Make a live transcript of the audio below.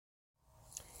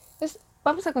Pues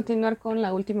vamos a continuar con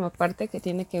la última parte que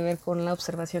tiene que ver con la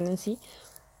observación en sí.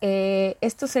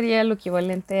 Esto sería lo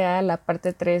equivalente a la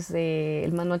parte 3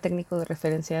 del manual técnico de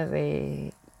referencia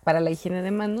para la higiene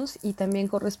de manos y también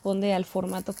corresponde al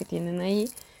formato que tienen ahí,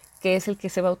 que es el que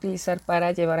se va a utilizar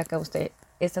para llevar a cabo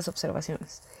estas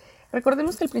observaciones.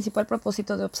 Recordemos que el principal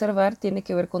propósito de observar tiene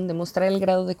que ver con demostrar el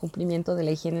grado de cumplimiento de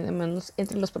la higiene de manos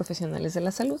entre los profesionales de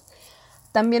la salud.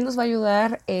 También nos va a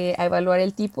ayudar a evaluar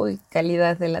el tipo y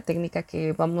calidad de la técnica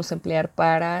que vamos a emplear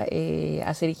para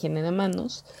hacer higiene de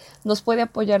manos. Nos puede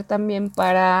apoyar también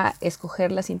para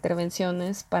escoger las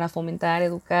intervenciones, para fomentar,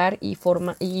 educar y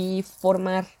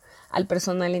formar al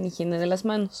personal en higiene de las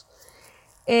manos.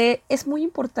 Es muy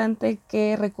importante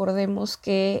que recordemos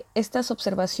que estas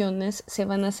observaciones se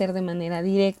van a hacer de manera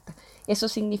directa. Eso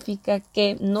significa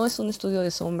que no es un estudio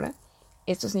de sombra.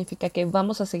 Esto significa que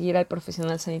vamos a seguir al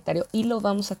profesional sanitario y lo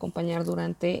vamos a acompañar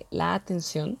durante la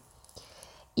atención.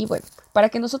 Y bueno, para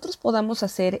que nosotros podamos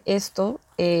hacer esto,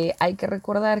 hay que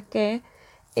recordar que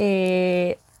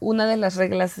una de las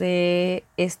reglas de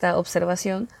esta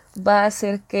observación va a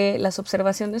ser que las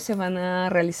observaciones se van a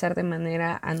realizar de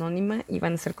manera anónima y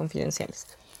van a ser confidenciales.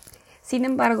 Sin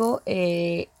embargo,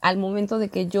 al momento de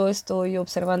que yo estoy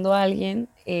observando a alguien,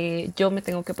 yo me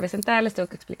tengo que presentar, les tengo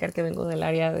que explicar que vengo del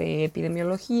área de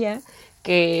epidemiología,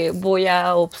 que voy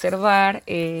a observar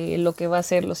lo que va a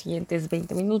ser los siguientes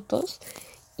 20 minutos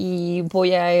y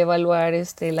voy a evaluar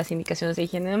las indicaciones de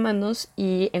higiene de manos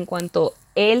y en cuanto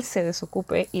él se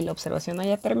desocupe y la observación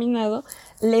haya terminado,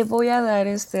 le voy a dar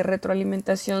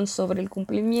retroalimentación sobre el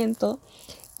cumplimiento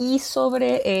y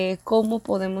sobre cómo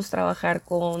podemos trabajar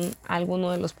con alguno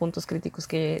de los puntos críticos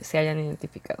que se hayan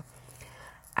identificado.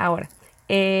 Ahora,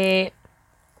 de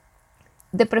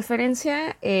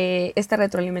preferencia, esta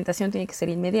retroalimentación tiene que ser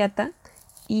inmediata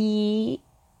y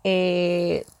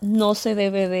no se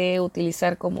debe de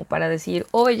utilizar como para decir,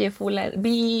 oye, fui a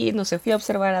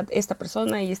observar a esta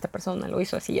persona y esta persona lo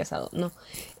hizo así y asado. No,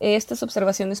 estas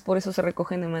observaciones por eso se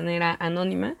recogen de manera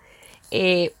anónima.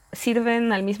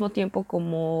 Sirven al mismo tiempo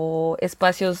como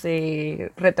espacios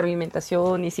de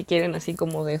retroalimentación y si quieren así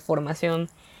como de formación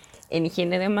en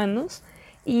higiene de manos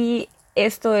y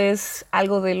esto es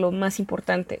algo de lo más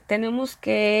importante. Tenemos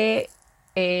que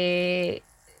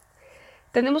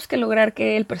lograr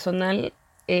que el personal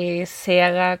se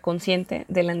haga consciente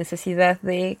de la necesidad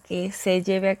de que se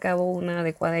lleve a cabo una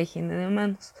adecuada higiene de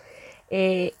manos.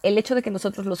 El hecho de que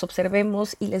nosotros los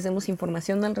observemos y les demos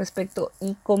información al respecto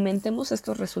y comentemos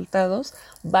estos resultados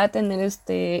va a tener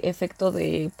este efecto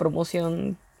de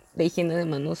promoción de higiene de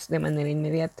manos de manera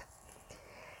inmediata.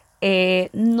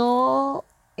 No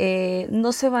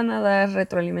se van a dar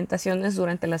retroalimentaciones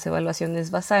durante las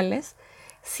evaluaciones basales,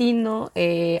 sino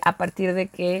a partir de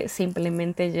que se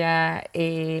implemente ya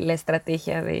la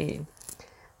estrategia de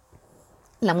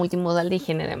la multimodal de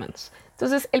higiene de manos.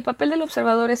 Entonces, el papel del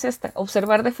observador es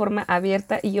observar de forma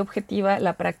abierta y objetiva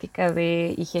la práctica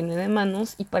de higiene de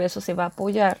manos y para eso se va a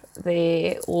apoyar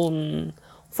de un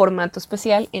formato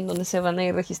especial en donde se van a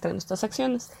ir registrando estas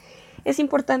acciones. Es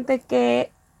importante que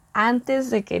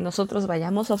antes de que nosotros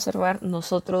vayamos a observar,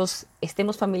 nosotros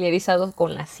estemos familiarizados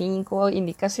con las 5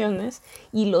 indicaciones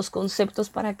y los conceptos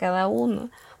para cada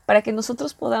uno, para que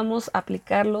nosotros podamos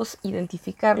aplicarlos,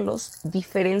 identificarlos,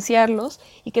 diferenciarlos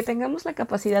y que tengamos la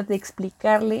capacidad de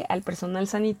explicarle al personal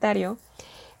sanitario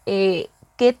qué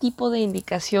tipo de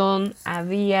indicación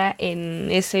había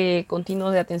en ese continuo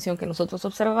de atención que nosotros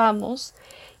observamos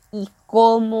y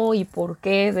cómo y por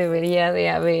qué debería de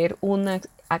haber una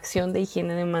acción de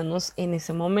higiene de manos en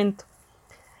ese momento.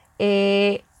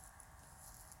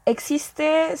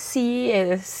 Existe sí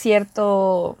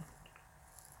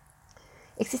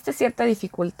existe cierta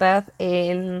dificultad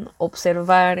en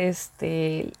observar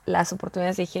las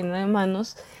oportunidades de higiene de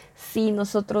manos si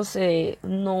nosotros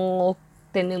no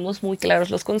tenemos muy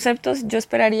claros los conceptos. Yo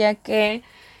esperaría que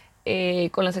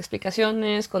con las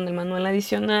explicaciones, con el manual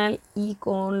adicional y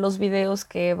con los videos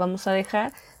que vamos a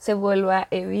dejar, se vuelva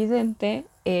evidente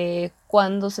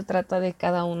cuando se trata de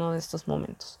cada uno de estos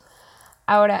momentos.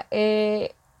 Ahora,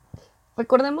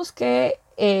 recordemos que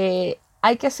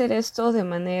hay que hacer esto de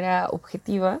manera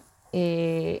objetiva.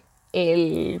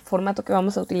 El formato que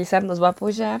vamos a utilizar nos va a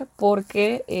apoyar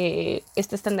porque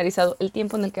está estandarizado el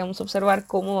tiempo en el que vamos a observar,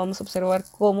 cómo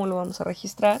lo vamos a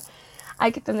registrar.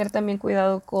 Hay que tener también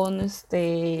cuidado con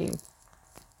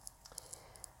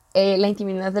la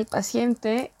intimidad del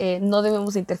paciente. No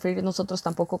debemos de interferir nosotros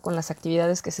tampoco con las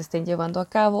actividades que se estén llevando a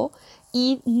cabo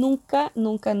y nunca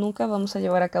vamos a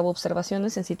llevar a cabo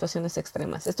observaciones en situaciones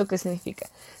extremas. ¿Esto qué significa?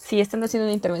 Si están haciendo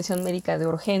una intervención médica de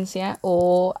urgencia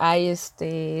o hay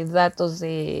datos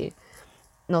de,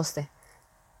 no sé,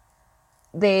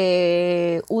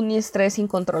 de un estrés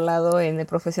incontrolado en el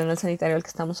profesional sanitario al que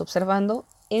estamos observando,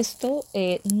 esto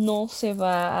no se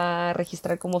va a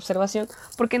registrar como observación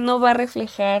porque no va a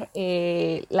reflejar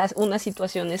una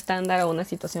situación estándar o una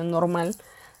situación normal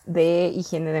de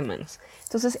higiene de manos.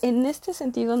 Entonces, en este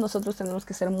sentido, nosotros tenemos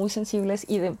que ser muy sensibles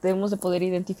y debemos de poder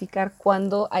identificar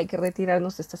cuándo hay que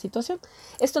retirarnos de esta situación.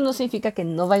 Esto no significa que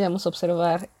no vayamos a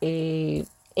observar en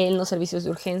los servicios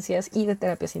de urgencias y de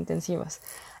terapias intensivas.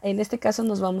 En este caso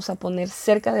nos vamos a poner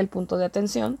cerca del punto de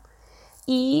atención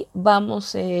y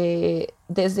vamos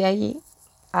desde ahí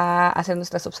a hacer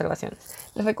nuestras observaciones.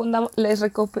 Les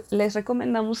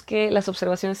recomendamos que las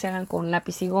observaciones se hagan con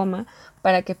lápiz y goma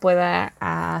para que pueda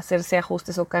hacerse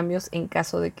ajustes o cambios en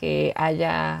caso de que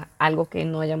haya algo que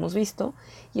no hayamos visto,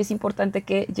 y es importante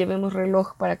que llevemos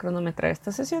reloj para cronometrar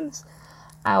estas sesiones.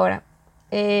 Ahora,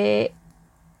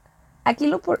 aquí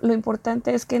lo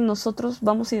importante es que nosotros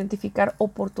vamos a identificar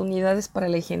oportunidades para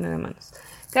la higiene de manos.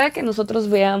 Cada que nosotros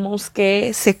veamos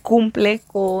que se cumple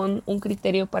con un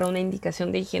criterio para una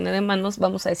indicación de higiene de manos,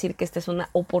 vamos a decir que esta es una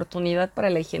oportunidad para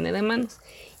la higiene de manos.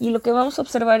 Y lo que vamos a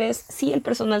observar es si el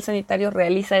personal sanitario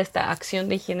realiza esta acción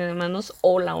de higiene de manos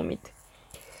o la omite.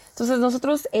 Entonces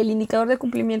nosotros, el indicador de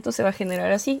cumplimiento se va a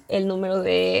generar así: el número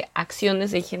de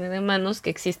acciones de higiene de manos que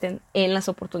existen en las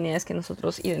oportunidades que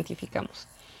nosotros identificamos.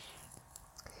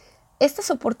 Estas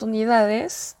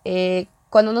oportunidades,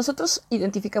 cuando nosotros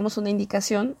identificamos una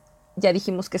indicación, ya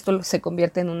dijimos que esto se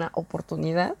convierte en una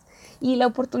oportunidad, y la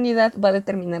oportunidad va a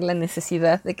determinar la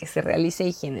necesidad de que se realice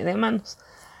higiene de manos.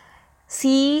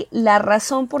 Si la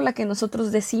razón por la que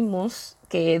nosotros decimos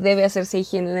que debe hacerse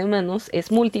higiene de manos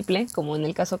es múltiple, como en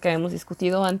el caso que habíamos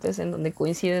discutido antes, en donde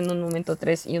coinciden un momento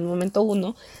 3 y un momento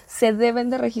 1, se deben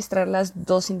de registrar las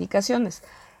dos indicaciones,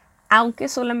 aunque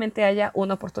solamente haya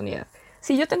una oportunidad.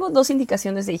 Si yo tengo dos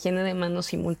indicaciones de higiene de manos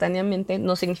simultáneamente,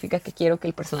 no significa que quiero que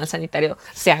el personal sanitario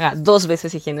se haga 2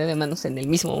 veces higiene de manos en el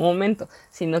mismo momento,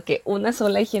 sino que una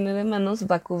sola higiene de manos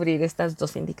va a cubrir estas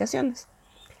dos indicaciones.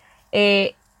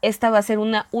 Esta va a ser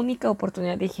una única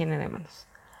oportunidad de higiene de manos.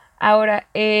 Ahora,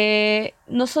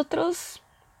 nosotros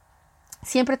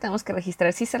siempre tenemos que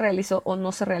registrar si se realizó o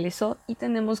no se realizó, y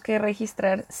tenemos que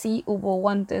registrar si hubo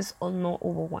guantes o no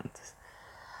hubo guantes.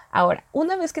 Ahora,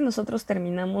 una vez que nosotros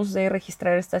terminamos de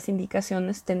registrar estas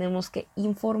indicaciones, tenemos que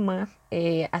informar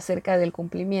acerca del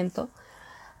cumplimiento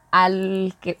a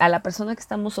la persona que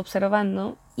estamos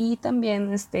observando, y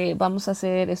también vamos a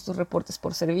hacer estos reportes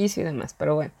por servicio y demás.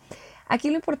 Pero bueno, aquí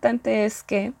lo importante es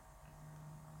que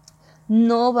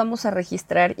no vamos a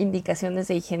registrar indicaciones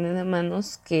de higiene de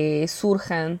manos que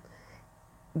surjan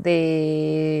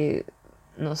de,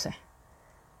 no sé,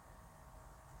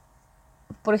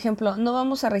 por ejemplo, no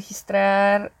vamos a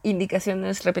registrar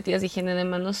indicaciones repetidas de higiene de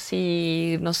manos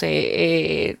si, no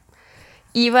sé,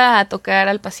 iba a tocar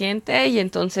al paciente y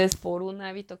entonces por un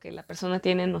hábito que la persona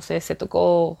tiene, no sé, se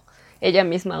tocó ella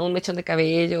misma un mechón de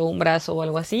cabello, un brazo o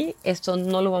algo así. Esto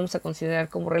no lo vamos a considerar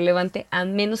como relevante, a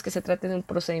menos que se trate de un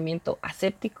procedimiento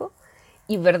aséptico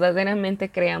y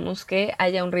verdaderamente creamos que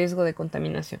haya un riesgo de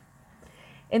contaminación.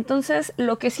 Entonces,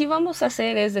 lo que sí vamos a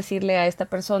hacer es decirle a esta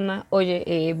persona: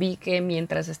 oye, vi que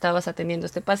mientras estabas atendiendo a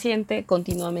este paciente,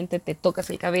 continuamente te tocas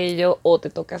el cabello o te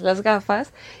tocas las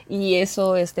gafas, y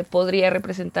eso podría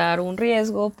representar un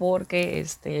riesgo porque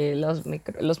los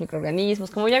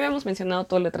microorganismos, como ya habíamos mencionado,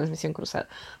 toda la transmisión cruzada.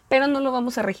 Pero no lo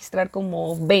vamos a registrar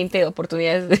como 20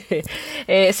 oportunidades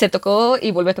de se tocó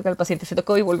y volvió a tocar al paciente, se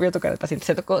tocó y volvió a tocar al paciente,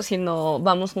 se tocó, sino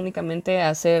vamos únicamente a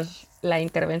hacer la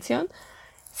intervención.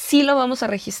 Sí lo vamos a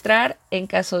registrar en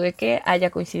caso de que haya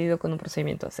coincidido con un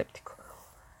procedimiento aséptico.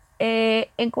 Que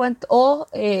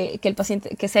el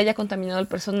paciente, que se haya contaminado el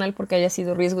personal porque haya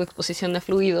sido riesgo de exposición a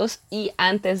fluidos y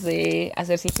antes de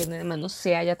hacerse higiene de manos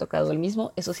se haya tocado el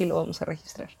mismo, eso sí lo vamos a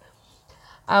registrar.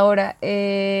 Ahora,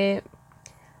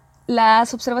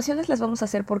 las observaciones las vamos a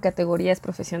hacer por categorías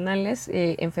profesionales: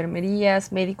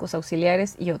 enfermerías, médicos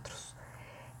auxiliares y otros.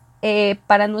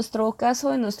 Para nuestro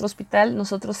caso, en nuestro hospital,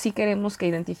 nosotros sí queremos que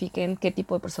identifiquen qué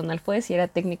tipo de personal fue, si era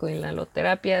técnico de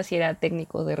inhaloterapia, si era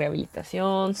técnico de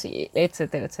rehabilitación,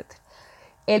 etcétera, etcétera.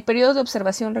 El periodo de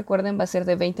observación, recuerden, va a ser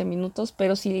de 20 minutos,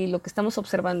 pero si lo que estamos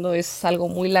observando es algo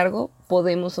muy largo,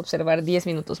 podemos observar 10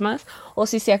 minutos más, o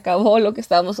si se acabó lo que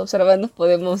estábamos observando,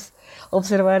 podemos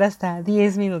observar hasta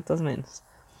 10 minutos menos.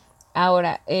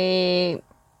 Ahora, se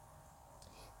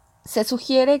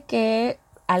sugiere que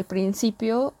al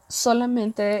principio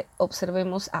solamente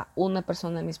observemos a una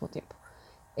persona al mismo tiempo.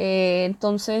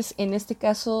 Entonces, en este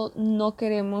caso no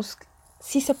queremos,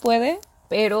 sí se puede,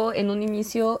 pero en un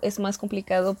inicio es más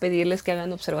complicado pedirles que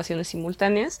hagan observaciones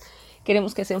simultáneas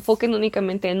queremos que se enfoquen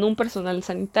únicamente en un personal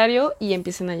sanitario y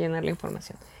empiecen a llenar la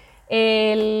información.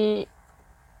 El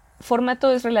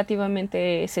formato es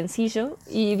relativamente sencillo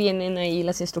y vienen ahí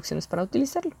las instrucciones para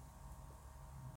utilizarlo.